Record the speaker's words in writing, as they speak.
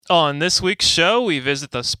On this week's show, we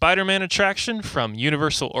visit the Spiderman attraction from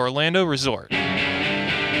Universal Orlando Resort.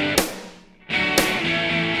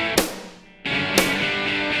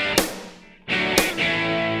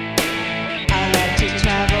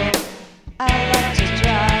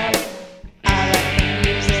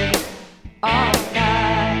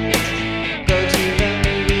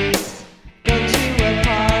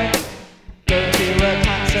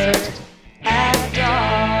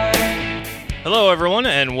 Hello, everyone,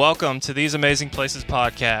 and welcome to These Amazing Places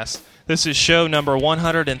podcast. This is show number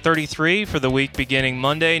 133 for the week beginning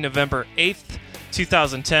Monday, November 8th,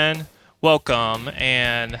 2010. Welcome,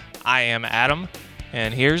 and I am Adam,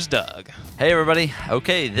 and here's Doug. Hey, everybody.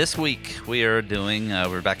 Okay, this week we are doing,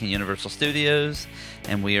 we're back in Universal Studios,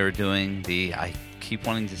 and we are doing I keep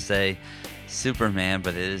wanting to say Superman,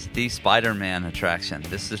 but it is the Spider-Man attraction.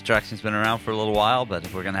 This attraction's been around for a little while, but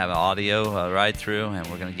we're going to have an audio ride through, and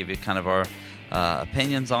we're going to give you kind of our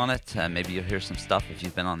opinions on it. Maybe you'll hear some stuff if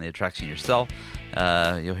you've been on the attraction yourself.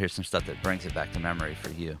 You'll hear some stuff that brings it back to memory for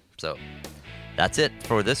you. So that's it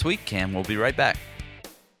for this week, and we'll be right back.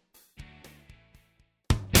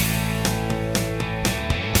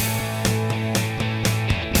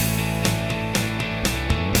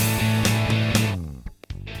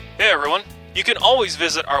 Hey, everyone. You can always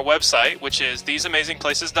visit our website, which is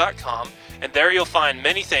theseamazingplaces.com, and there you'll find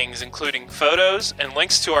many things, including photos and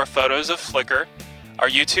links to our photos of Flickr, our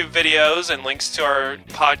YouTube videos and links to our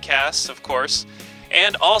podcasts, of course,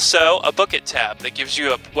 and also a Book It tab that gives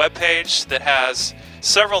you a webpage that has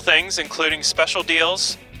several things, including special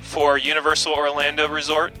deals for Universal Orlando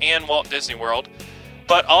Resort and Walt Disney World,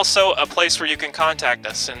 but also a place where you can contact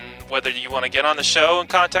us, and whether you want to get on the show and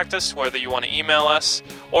contact us, whether you want to email us,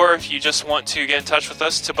 or if you just want to get in touch with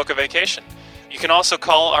us to book a vacation. You can also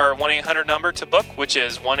call our 1-800 number to book, which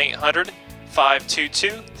is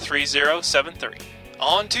 1-800-522-3073.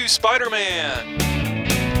 On to Spider-Man!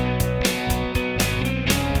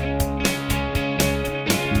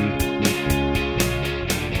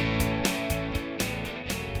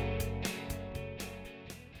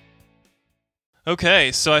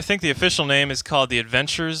 Okay, so I think the official name is called The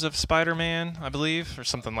Adventures of Spider-Man, I believe, or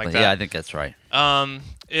something like that. Yeah, I think that's right.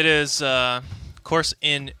 It is, of course,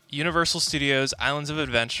 in Universal Studios Islands of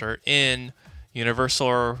Adventure in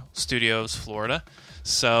Universal Studios, Florida.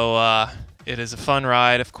 So it is a fun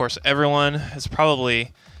ride. Of course, most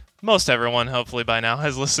everyone, hopefully by now,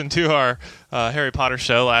 has listened to our Harry Potter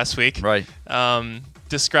show last week. Right.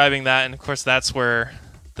 Describing that, and of course, that's where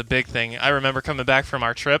the big thing. I remember coming back from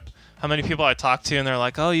our trip. How many people I talked to, and they're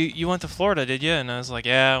like, oh, you went to Florida, did you? And I was like,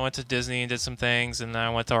 yeah, I went to Disney and did some things, and then I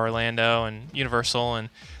went to Orlando and Universal, and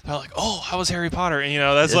they're like, oh, how was Harry Potter?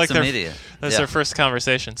 And, that's like their first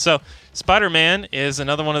conversation. So Spider-Man is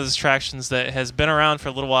another one of those attractions that has been around for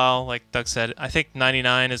a little while, like Doug said. I think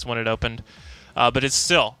 99 is when it opened, but it's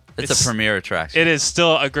still... It's a premier attraction. It is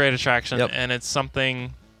still a great attraction, yep. And it's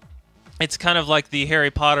something... It's kind of like the Harry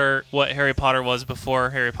Potter, what Harry Potter was before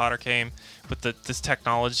Harry Potter came, with this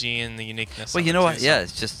technology and the uniqueness. Well, you know what? Yeah,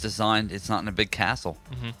 it's just designed. It's not in a big castle.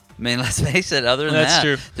 Mm-hmm. I mean, let's face it. Other than that,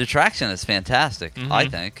 true. The attraction is fantastic. Mm-hmm. I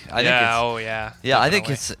think. Yeah. Definitely. I think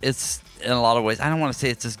it's in a lot of ways. I don't want to say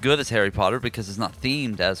it's as good as Harry Potter because it's not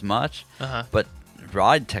themed as much. But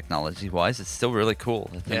ride technology wise, it's still really cool.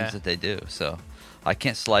 The things that they do. So I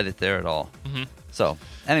can't slide it there at all. Mm-hmm. So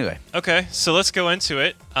anyway. Okay, so let's go into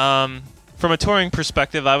it. From a touring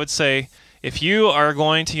perspective, I would say, if you are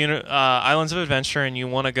going to Islands of Adventure and you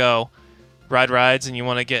want to go ride rides and you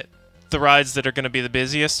want to get the rides that are going to be the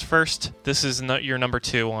busiest first, this is your number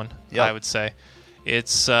 2 one, yep. I would say.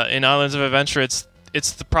 It's in Islands of Adventure, it's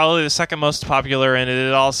probably the second most popular, and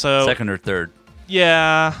it also... Second or third.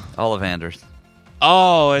 Yeah. Ollivanders.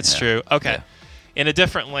 Oh, it's true. Okay. Yeah. In a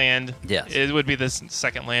different land, yes. It would be the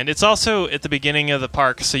second land. It's also at the beginning of the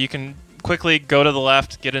park, so you can... quickly go to the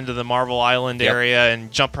left, get into the Marvel Island area,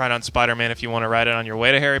 and jump right on Spider-Man if you want to ride it on your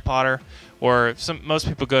way to Harry Potter. Or most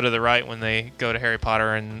people go to the right when they go to Harry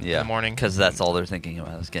Potter in the morning. Because that's all they're thinking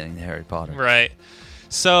about is getting to Harry Potter. Right.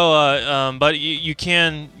 So, but you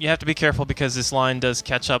have to be careful because this line does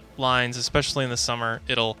catch up lines, especially in the summer.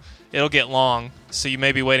 It'll get long, so you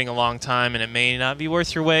may be waiting a long time, and it may not be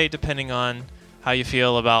worth your wait depending on how you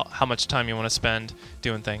feel about how much time you want to spend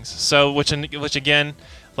doing things. So, which again...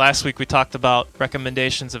 Last week we talked about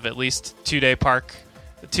recommendations of at least 2-day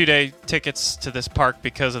tickets to this park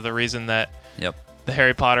because of the reason that the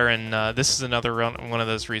Harry Potter, and this is another one of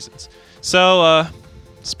those reasons. So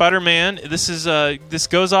Spider-Man, this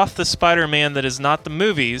goes off the Spider-Man that is not the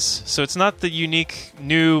movies, so it's not the unique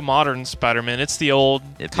new modern Spider-Man. It's the old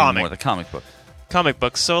comic. More the comic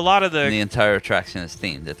book. So a lot of the entire attraction is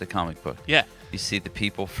themed at the comic book. Yeah. you see the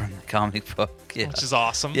people from the comic book. Yeah. which is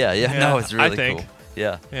awesome. Yeah. No, it's really I think. cool.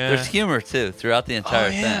 Yeah. Yeah. There's humor too throughout the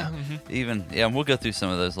entire thing. Mm-hmm. Even and we'll go through some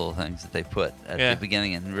of those little things that they put at the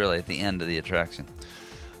beginning and really at the end of the attraction.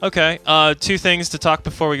 Okay, 2 things to talk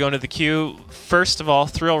before we go into the queue. First of all,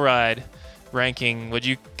 thrill ride ranking. Would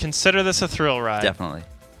you consider this a thrill ride? Definitely.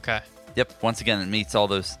 Okay. Yep. Once again, it meets all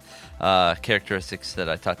those characteristics that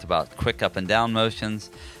I talked about: quick up and down motions,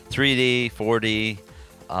 3D, 4D,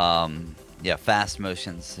 fast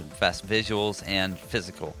motions, fast visuals, and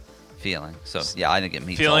physical feeling. So I think it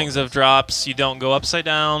meets feelings all of drops. You don't go upside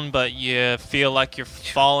down, but you feel like you're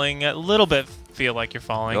falling a little bit. Feel like you're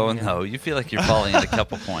falling. Oh no, you feel like you're falling at a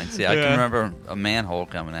couple points. Yeah, I can remember a manhole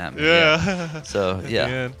coming at me. Yeah. So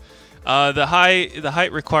the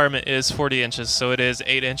height requirement is 40 inches, so it is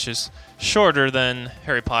 8 inches shorter than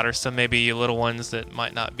Harry Potter. So maybe little ones that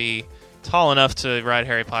might not be tall enough to ride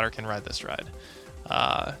Harry Potter can ride this ride.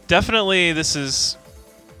 Definitely, this is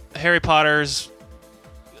Harry Potter's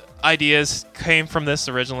ideas came from this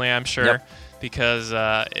originally, I'm sure, because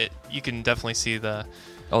you can definitely see the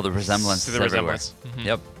resemblance. Mm-hmm.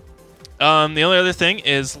 Yep. The only other thing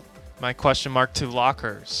is my question mark to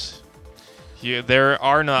lockers. There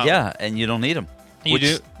are not. Yeah, and you don't need them. You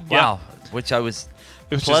do? Wow. Which I was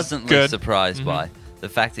pleasantly surprised by. The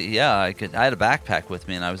fact that, I had a backpack with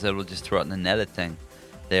me, and I was able to just throw it in the netted thing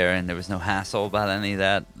there, and there was no hassle about any of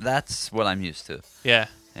that. That's what I'm used to. Yeah.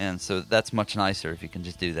 And so that's much nicer if you can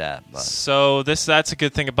just do that. But. So that's a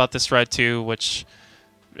good thing about this ride, too, which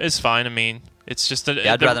is fine. I mean, it's just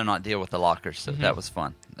I'd rather not deal with the lockers, so that was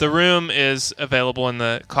fun. The room is available in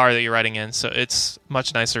the car that you're riding in, so it's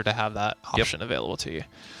much nicer to have that option available to you.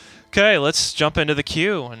 Okay, let's jump into the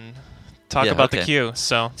queue and talk about the queue.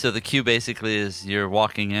 So the queue basically is you're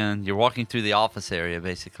walking through the office area,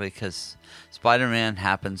 basically, because Spider-Man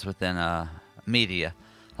happens within a media,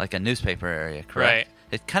 like a newspaper area, correct? Right.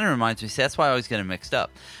 It kind of reminds me, see, that's why I always get it mixed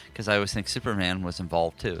up, because I always think Superman was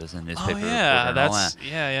involved, too, as a newspaper reporter and all that.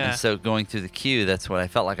 And so going through the queue, that's what I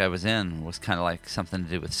felt like I was in, was kind of like something to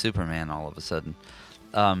do with Superman all of a sudden.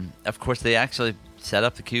 Of course, they actually set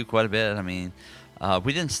up the queue quite a bit. I mean,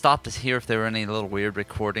 we didn't stop to hear if there were any little weird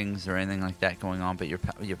recordings or anything like that going on, but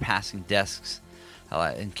you're passing desks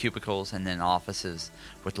in cubicles and then offices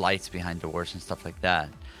with lights behind doors and stuff like that.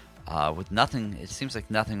 With nothing, it seems like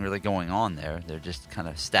nothing really going on there. They're just kind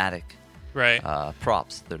of static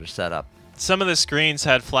props that are set up. Some of the screens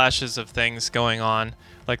had flashes of things going on,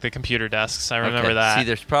 like the computer desks. I remember that. See,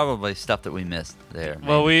 there's probably stuff that we missed there. Maybe.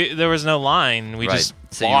 Well, there was no line. We just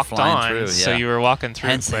walked on, through, so you were walking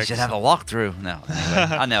through. Hence, they should have a walkthrough. No,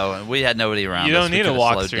 anyway, I know we had nobody around. You don't need a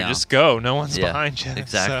walkthrough. Just go. No one's behind you.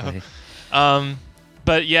 Exactly. So,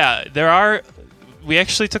 but we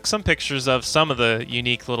actually took some pictures of some of the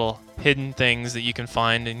unique little hidden things that you can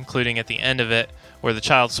find, including at the end of it where the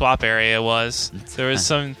child swap area was. There was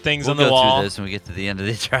some things on the wall. We'll go through this when we get to the end of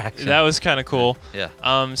the attraction. That was kind of cool.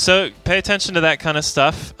 Yeah. So pay attention to that kind of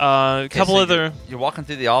stuff. You're walking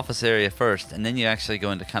through the office area first, and then you actually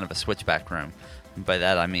go into kind of a switchback room. And by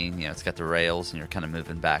that I mean, it's got the rails, and you're kind of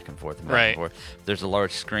moving back and forth and back and forth. There's a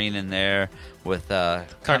large screen in there with kind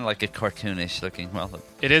of like a cartoonish looking. Well,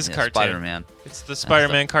 it is cartoon. Spider-Man. It's the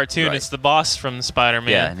Spider-Man cartoon. Right. It's the boss from the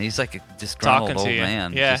Spider-Man. Yeah, and he's like a disgruntled old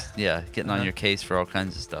man. Yeah, getting on your case for all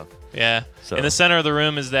kinds of stuff. Yeah. So. In the center of the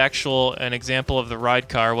room is an example of the ride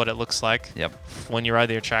car, what it looks like. Yep. When you ride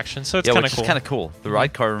the attraction, so it's kind of cool. It's kind of cool. The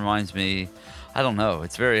ride car reminds me, I don't know,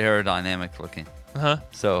 it's very aerodynamic looking.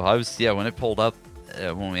 So I was when it pulled up,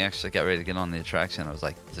 when we actually got ready to get on the attraction, I was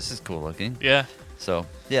like, this is cool looking. Yeah. So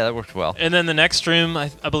that worked well. And then the next room, I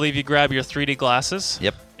believe you grab your 3D glasses.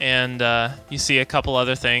 Yep. And you see a couple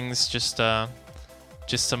other things, just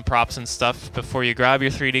some props and stuff before you grab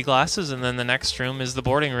your 3D glasses. And then the next room is the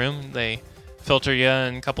boarding room. They filter you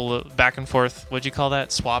and a couple of back and forth. What'd you call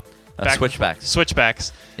that? Switchbacks.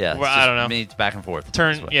 Switchbacks. Yeah. Where, I don't know. Means back and forth.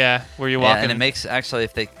 Where you're walking. And it makes actually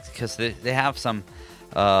because they have some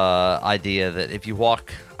idea that if you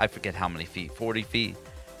walk, I forget how many feet, 40 feet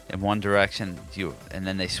in one direction, and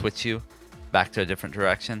then they switch you back to a different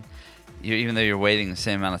direction. Even though you're waiting the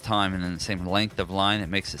same amount of time and in the same length of line, it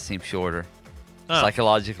makes it seem shorter.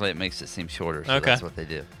 Psychologically, it makes it seem shorter. So that's what they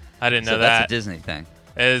do. I didn't know that. That's a Disney thing.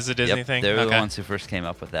 It is a Disney thing? They were the ones who first came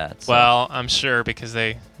up with that. So. Well, I'm sure because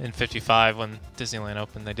in 55 when Disneyland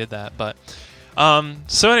opened, they did that. But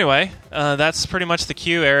so anyway, that's pretty much the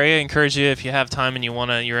queue area. I encourage you, if you have time and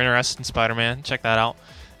you're interested in Spider-Man, check that out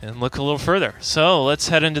and look a little further. So let's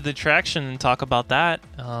head into the attraction and talk about that.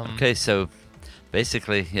 Okay, so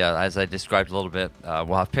basically, as I described a little bit,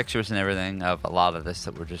 we'll have pictures and everything of a lot of this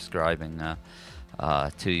that we're describing.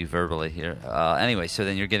 to you verbally here. Anyway, so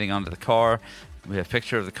then you're getting onto the car. We have a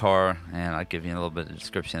picture of the car, and I'll give you a little bit of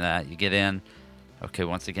description of that. You get in. Okay,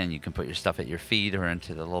 once again, you can put your stuff at your feet or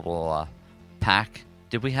into the little pack.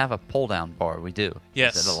 Did we have a pull-down bar? We do.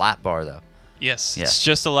 Yes. Is it a lap bar, though? Yes. Yeah. It's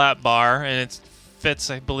just a lap bar, and it fits,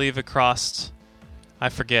 I believe, across... I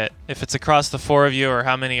forget if it's across the four of you or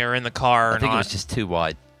how many are in the car or not. I think it was just 2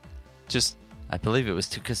 wide. I believe it was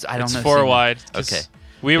 2, because I don't know. It's 4 wide. Okay.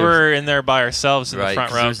 We were in there by ourselves in the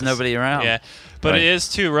front row. There was nobody around. Yeah. But Right. it is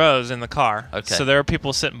 2 rows in the car. Okay. So there are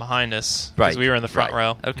people sitting behind us because we were in the front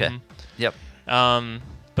row. Okay. Mhm. Yep.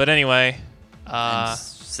 But anyway.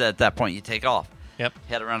 So at that point, you take off. Yep.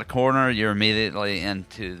 Head around a corner, you're immediately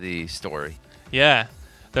into the story. Yeah.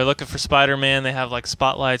 They're looking for Spider-Man. They have like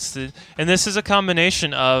spotlights. And this is a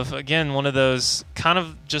combination of, again, one of those kind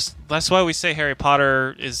of just, that's why we say Harry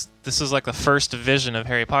Potter this is like the first division of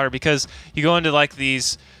Harry Potter, because you go into like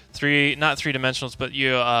these not 3-dimensionals, but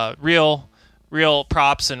you real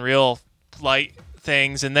props and real light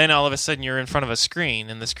things, and then all of a sudden you're in front of a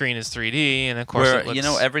screen, and the screen is 3D, and of course it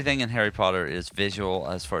looks... everything in Harry Potter is visual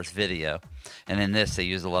as far as video, and in this they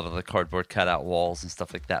use a lot of the cardboard cutout walls and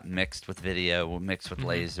stuff like that mixed with video, mixed with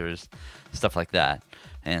lasers, stuff like that.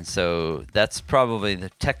 And so that's probably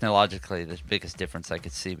technologically the biggest difference I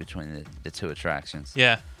could see between the 2 attractions.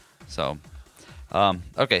 Yeah. So,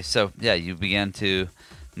 okay, so yeah, you begin to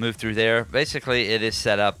move through there. Basically, it is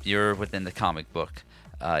set up. You're within the comic book.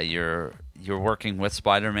 You're working with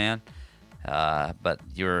Spider-Man, but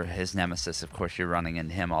you're his nemesis. Of course, you're running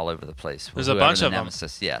into him all over the place. There's a bunch of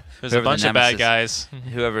nemesis, them. Yeah. There's a bunch of bad guys.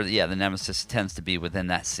 The nemesis tends to be within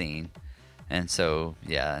that scene. And so,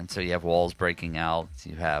 you have walls breaking out.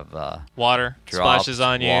 You have water drops, splashes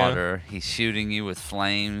on you. Water. He's shooting you with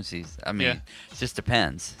flames. It just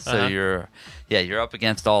depends. So you're up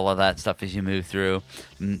against all of that stuff as you move through.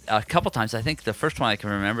 A couple times, I think the first one I can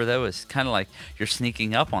remember though is kind of like you're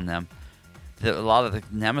sneaking up on them. A lot of the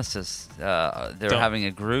nemesis, they're having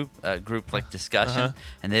a group like discussion,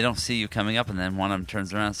 and they don't see you coming up, and then one of them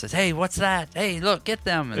turns around and says, "Hey, what's that? Hey, look, get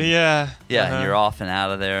them!" And, and you're off and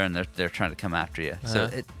out of there, and they're trying to come after you. So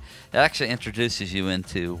it actually introduces you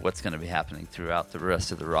into what's going to be happening throughout the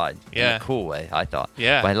rest of the ride in a cool way, I thought.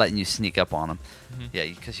 Yeah, by letting you sneak up on them. Yeah,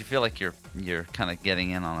 because you feel like you're kind of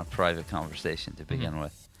getting in on a private conversation to begin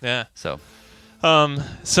with. Yeah. So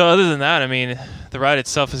other than that, I mean, the ride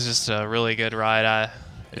itself is just a really good ride.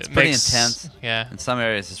 It's pretty intense. Yeah. In some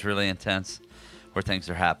areas, it's really intense where things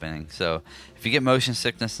are happening. So if you get motion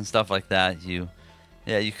sickness and stuff like that, you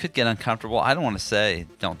could get uncomfortable. I don't want to say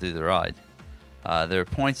don't do the ride. There are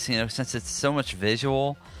points, since it's so much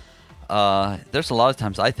visual, there's a lot of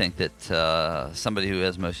times I think that somebody who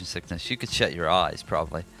has motion sickness, you could shut your eyes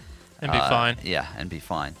probably. And be fine. Yeah, and be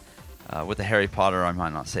fine. With the Harry Potter, I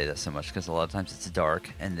might not say that so much because a lot of times it's dark,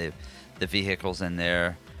 and the vehicles in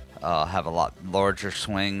there have a lot larger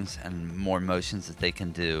swings and more motions that they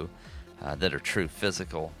can do that are true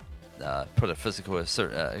physical, put a physical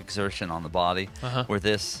exertion on the body. Where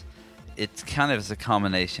this, it kind of is a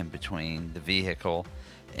combination between the vehicle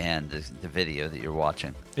and the video that you're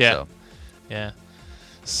watching. Yeah.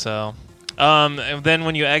 So. And then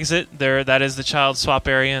when you exit, that is the child swap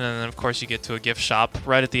area, and then of course you get to a gift shop.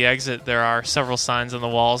 Right at the exit, there are several signs on the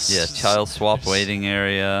walls. Yeah, child swap waiting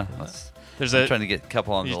area. I'm trying to get a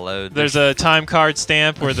couple on the load. There's a time card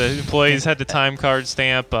stamp where the employees had the time card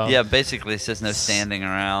stamp. Basically it says no standing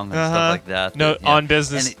around and stuff like that. No, on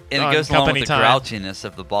business, and it goes along with the grouchiness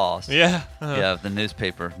of the boss. Yeah. The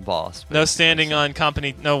newspaper boss. Basically. No standing on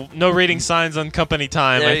company. No reading signs on company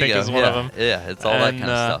time. I think is one of them. Yeah, it's all that kind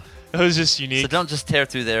of stuff. It was just unique. So don't just tear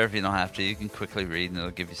through there if you don't have to. You can quickly read, and it'll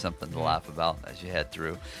give you something to laugh about as you head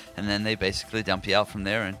through. And then they basically dump you out from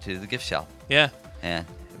there into the gift shop. Yeah. And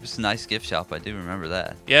it was a nice gift shop. I do remember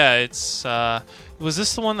that. Yeah, it's... was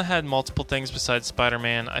this the one that had multiple things besides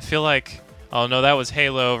Spider-Man? I feel like... Oh, no, that was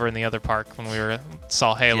Halo over in the other park when we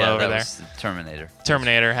saw Halo over there. Yeah, that was Terminator.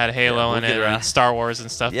 Terminator had Halo in it, and Star Wars and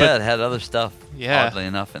stuff. Yeah, it had other stuff, yeah, oddly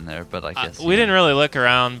enough, in there, but I guess... we didn't really look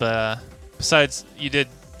around, but besides, you did...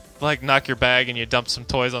 knock your bag and you dump some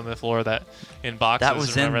toys on the floor in boxes. That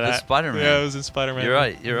was in the Spider-Man. Yeah, it was in Spider-Man.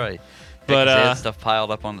 You're right. But they had stuff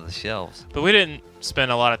piled up onto the shelves. But we didn't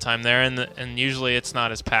spend a lot of time there, and usually it's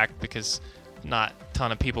not as packed because not a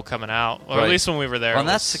ton of people coming out. Or at least when we were there. Well,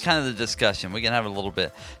 that's kind of the discussion. We can have a little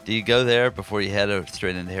bit. Do you go there before you head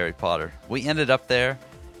straight into Harry Potter? We ended up there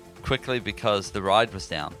quickly because the ride was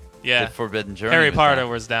down. the Forbidden Journey. Harry Potter down.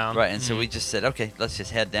 was down. Right, and so we just said, okay, let's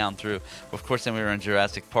just head down through. Of course, then we were in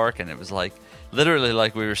Jurassic Park, and it was like literally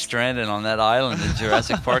like we were stranded on that island in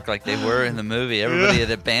Jurassic Park, like they were in the movie. Everybody had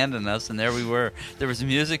abandoned us, and there we were. There was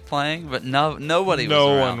music playing, but nobody was around.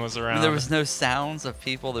 No one was around. I mean, there was no sounds of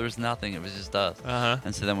people. There was nothing. It was just us.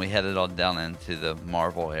 And so then we headed on down into the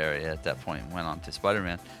Marvel area at that point and went on to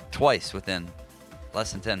Spider-Man twice within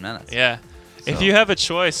less than 10 minutes. Yeah. So. If you have a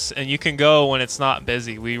choice and you can go when it's not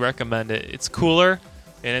busy, we recommend it. It's cooler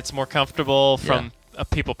and it's more comfortable from a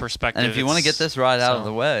people perspective. And if you want to get this ride out of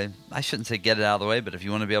the way, I shouldn't say get it out of the way, but if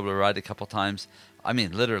you want to be able to ride a couple times, I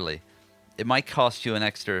mean, literally, it might cost you an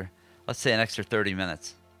extra 30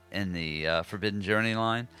 minutes in the Forbidden Journey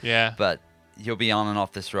line. Yeah. But you'll be on and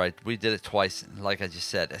off this ride. We did it twice, like I just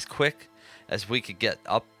said, as quick as we could get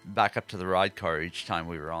back up to the ride car each time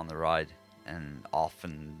we were on the ride and off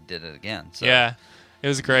and did it again. So yeah, it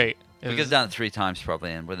was great. We got done 3 times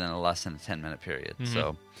probably and within a less than a 10-minute period.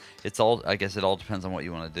 So it's all, I guess it all depends on what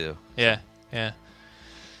you want to do. Yeah, yeah.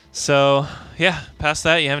 So, yeah, past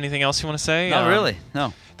that, you have anything else you want to say? Not really,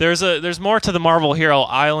 no. There's more to the Marvel Hero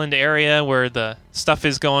Island area where the stuff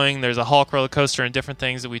is going. There's a Hulk roller coaster and different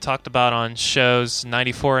things that we talked about on shows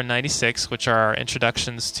 94 and 96, which are our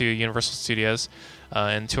introductions to Universal Studios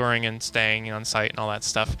and touring and staying on site and all that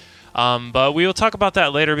stuff. But we will talk about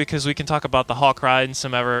that later because we can talk about the Hulk ride and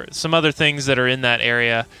some other things that are in that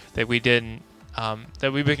area that we didn't.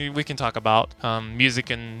 That we can talk about music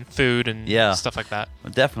and food and stuff like that.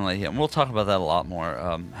 Definitely, and we'll talk about that a lot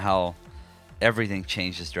more. How everything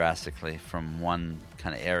changes drastically from one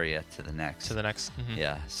kind of area to the next.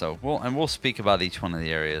 Yeah. So we'll speak about each one of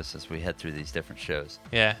the areas as we head through these different shows.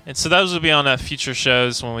 Yeah, and so those will be on future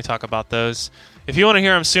shows when we talk about those. If you want to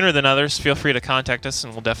hear them sooner than others, feel free to contact us,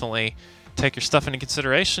 and we'll definitely take your stuff into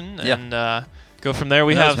consideration and. Go from there.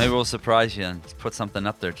 Maybe we'll surprise you and put something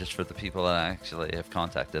up there just for the people that actually have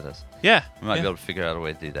contacted us. Yeah. We might be able to figure out a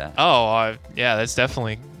way to do that. Oh, yeah, that's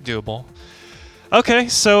definitely doable. Okay,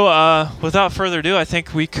 so without further ado, I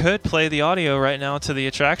think we could play the audio right now to the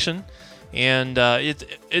attraction. And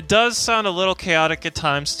it does sound a little chaotic at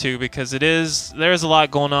times, too, because there's a lot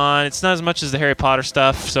going on. It's not as much as the Harry Potter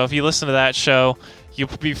stuff, so if you listen to that show, you'll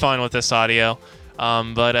be fine with this audio.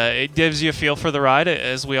 But it gives you a feel for the ride,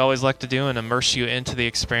 as we always like to do, and immerse you into the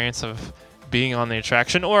experience of being on the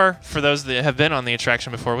attraction. Or for those that have been on the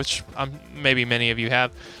attraction before, which maybe many of you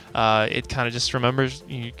have, it kind of just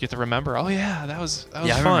you get to remember, oh yeah, that was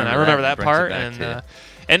fun. I remember that part.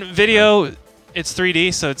 And video, it's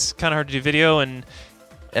 3D, so it's kind of hard to do video. And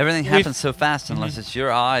everything happens so fast unless it's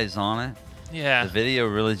your eyes on it. Yeah. The video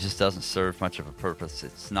really just doesn't serve much of a purpose.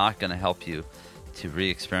 It's not going to help you to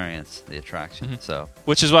re-experience the attraction. So,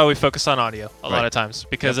 which is why we focus on audio a lot of times,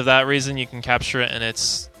 because of that reason. You can capture it, and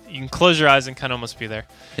you can close your eyes and kind of almost be there.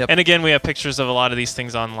 And again, we have pictures of a lot of these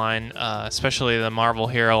things online, especially the Marvel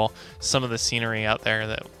Hero, some of the scenery out there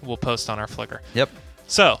that we'll post on our Flickr.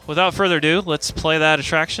 So without further ado, let's play that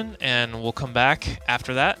attraction, and we'll come back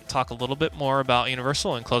after that, talk a little bit more about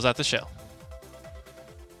Universal, and close out the show.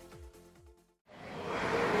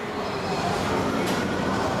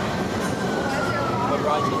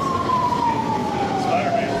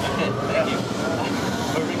 Spiderman. Okay, thank you.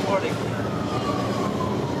 We're recording.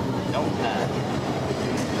 Don't pass.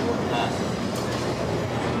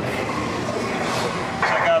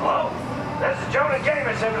 Check out low. This is Jonah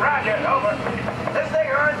Jameson. Roger. Over. This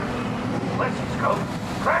thing on? Listen, Scope.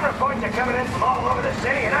 Crime reports are coming in from all over the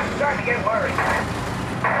city, and I'm starting to get worried.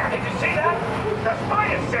 Did you see that? The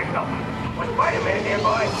spider signal. With Spider-Man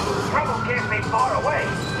nearby, trouble can't be far away.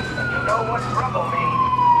 And you know what trouble means.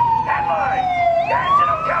 Headline!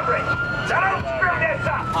 National coverage! So don't screw this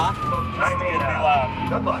up! I mean,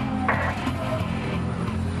 good luck.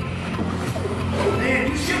 Man,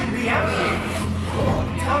 you shouldn't be out here.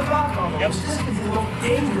 Tell Doc on this. This is the most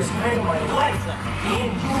dangerous night of my life.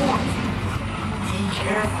 And yours. Be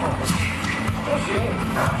careful.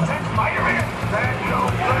 That's Spider-Man. That's no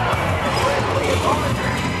good.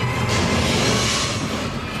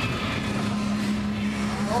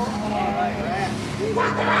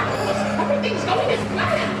 Everything's going as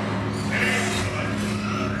planned.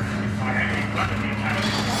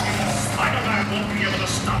 Spider-Man won't be able to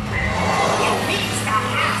stop me. You need stop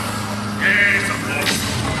now. Yes, of course.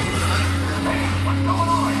 What's going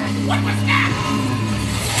on? What was that?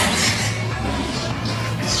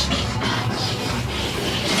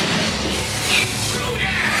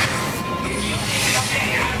 Intruder!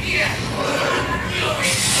 Get out of here! You'll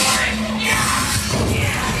be sorry!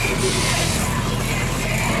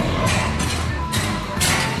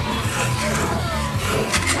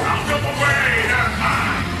 Out of the way!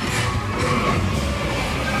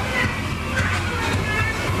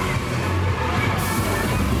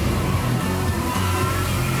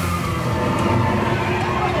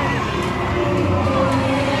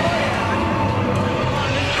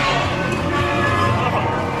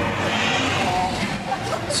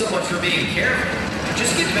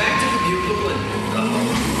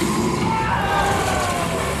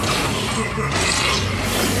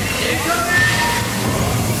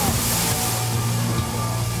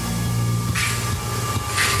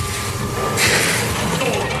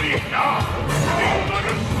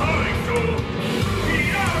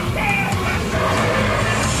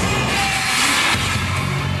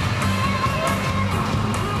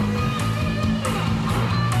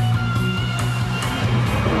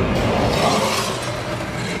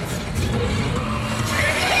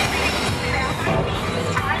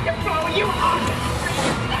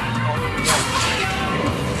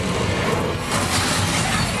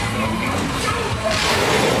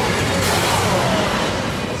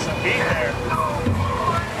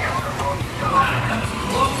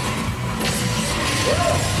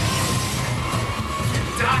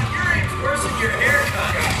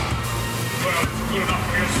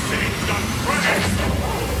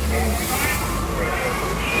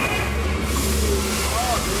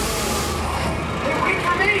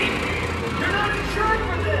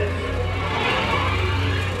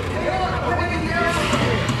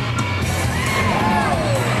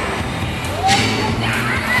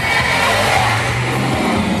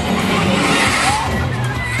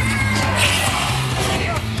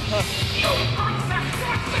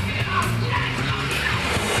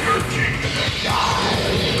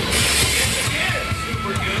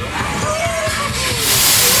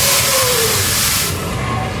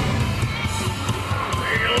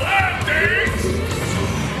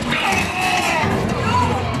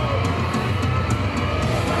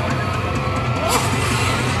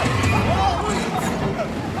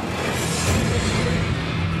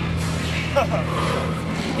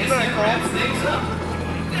 Isn't that cool? Things up.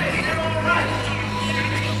 Hey, you're all right.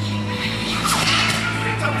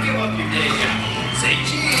 Don't give up your day job. Say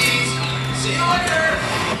cheese. See you later.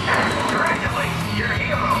 Congratulations, you're a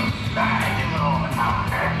hero. I do it all the time.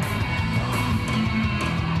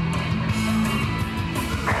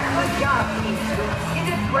 Good job, Team Scoop. You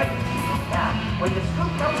did great. Now, when the scoop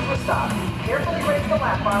comes to a stop, carefully raise the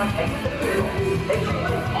lap bar and exit the field. Make sure you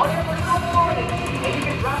put all your personal belongings, and you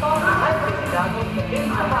can drop off the high-safety goggles to the bin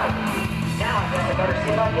to the right. Now I guess I better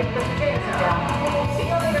see about getting Mr. Jameson down. See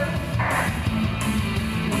you later.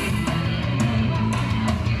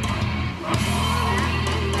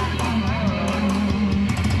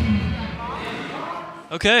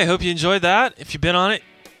 Okay, hope you enjoyed that. If you've been on it,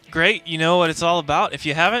 great. You know what it's all about. If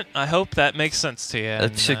you haven't, I hope that makes sense to you.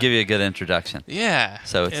 It should give you a good introduction. Yeah.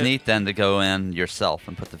 So it's neat then to go in yourself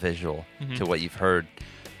and put the visual to what you've heard.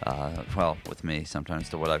 Well, with me, sometimes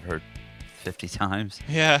to what I've heard 50 times.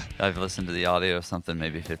 Yeah. I've listened to the audio of something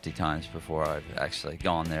maybe 50 times before I've actually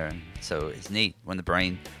gone there. And so it's neat when the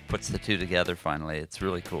brain puts the two together finally. It's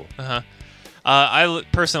really cool. Uh-huh. I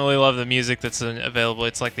personally love the music that's available.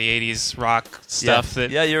 It's like the 80s rock stuff.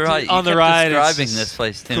 Yeah, you're right. On you the kept ride. describing this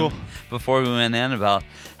place, too, cool. before we went in about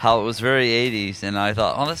how it was very 80s. And I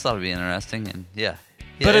thought, oh, this ought to be interesting. And yeah.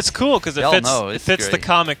 But it's cool because it fits the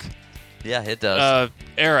comic yeah, it does.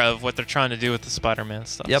 era of what they're trying to do with the Spider-Man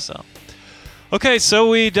stuff. Yep. So. Okay, so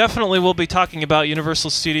we definitely will be talking about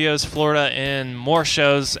Universal Studios Florida and more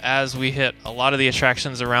shows as we hit a lot of the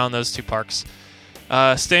attractions around those two parks.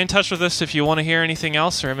 Stay in touch with us if you want to hear anything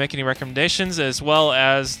else or make any recommendations, as well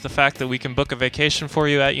as the fact that we can book a vacation for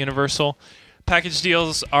you at Universal. Package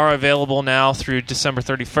deals are available now through December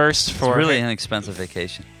 31st for it's really inexpensive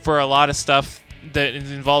vacation. For a lot of stuff that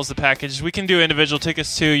involves the package. We can do individual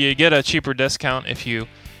tickets too. You get a cheaper discount if you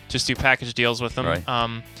just do package deals with them. Right.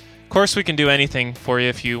 Of course, we can do anything for you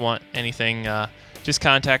if you want anything. Just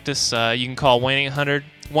contact us. You can call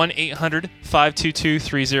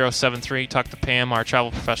 1-800-522-3073. Talk to Pam, our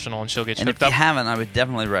travel professional, and she'll get you hooked up. And if you haven't, I would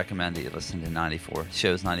definitely recommend that you listen to 94,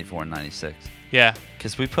 shows 94 and 96. Yeah.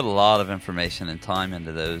 Because we put a lot of information and time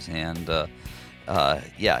into those, and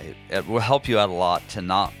it will help you out a lot to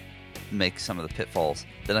not make some of the pitfalls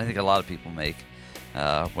that I think a lot of people make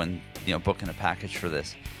when booking a package for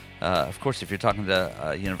this. Of course, if you're talking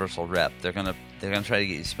to a Universal rep, they're gonna try to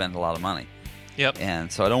get you to spend a lot of money. Yep. And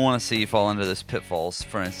so I don't want to see you fall into those pitfalls,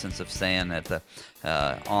 for instance, of staying at the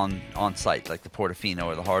on site like the Portofino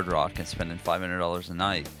or the Hard Rock and spending $500 a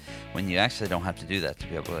night when you actually don't have to do that to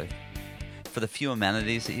be able to. For the few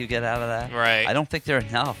amenities that you get out of that, right? I don't think they're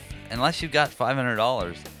enough unless you've got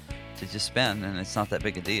 $500 to just spend, and it's not that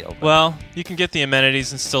big a deal. Well, you can get the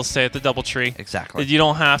amenities and still stay at the DoubleTree. Exactly. You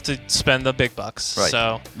don't have to spend the big bucks. Right.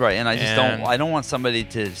 So. Right, and I don't want somebody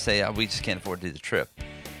to say we just can't afford to do the trip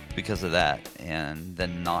because of that, and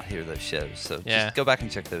then not hear those shows. So just go back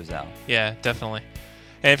and check those out. Yeah, definitely.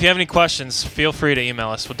 And if you have any questions, feel free to email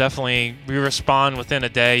us. We respond within a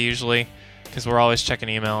day usually, because we're always checking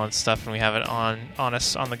email and stuff, and we have it on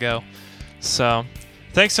us on the go. So,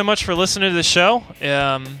 thanks so much for listening to the show.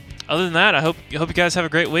 Other than that, I hope you guys have a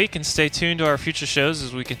great week, and stay tuned to our future shows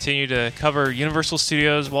as we continue to cover Universal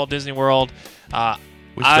Studios, Walt Disney World.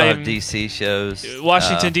 We still have D.C. shows.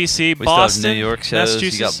 Washington, D.C., we Boston, still have New York shows.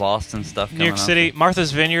 Massachusetts. You got Boston stuff coming up. New York City,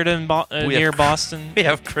 Martha's Vineyard near Boston. We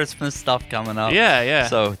have Christmas stuff coming up. Yeah.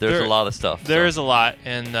 So there's a lot of stuff. There is a lot,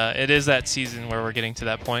 and it is that season where we're getting to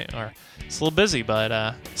that point. Or it's a little busy,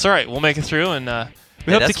 but it's all right. We'll make it through, and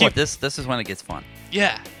we hope to keep. This is when it gets fun.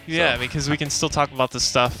 Yeah, because we can still talk about this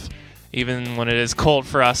stuff even when it is cold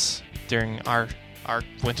for us during our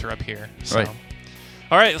winter up here. So. Right.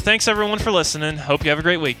 All right, thanks everyone for listening. Hope you have a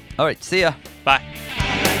great week. All right, see ya. Bye.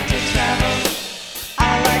 I like to travel.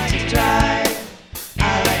 I like to drive.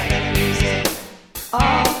 I like the music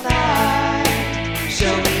all night.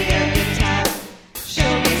 Show me a good time.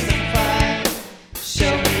 Show me some fun.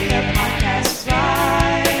 Show me a podcast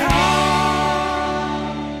right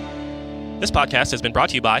on. This podcast has been brought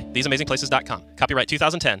to you by TheseAmazingPlaces.com. Copyright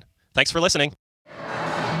 2010. Thanks for listening.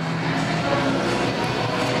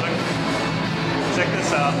 Check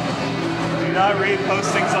this out. Do not read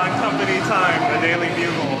postings on Company Time, the Daily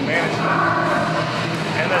Bugle, management.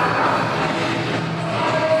 And then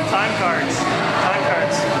time cards.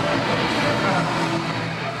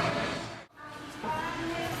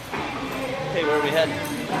 Hey, where are we heading?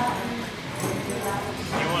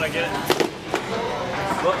 You want to get it?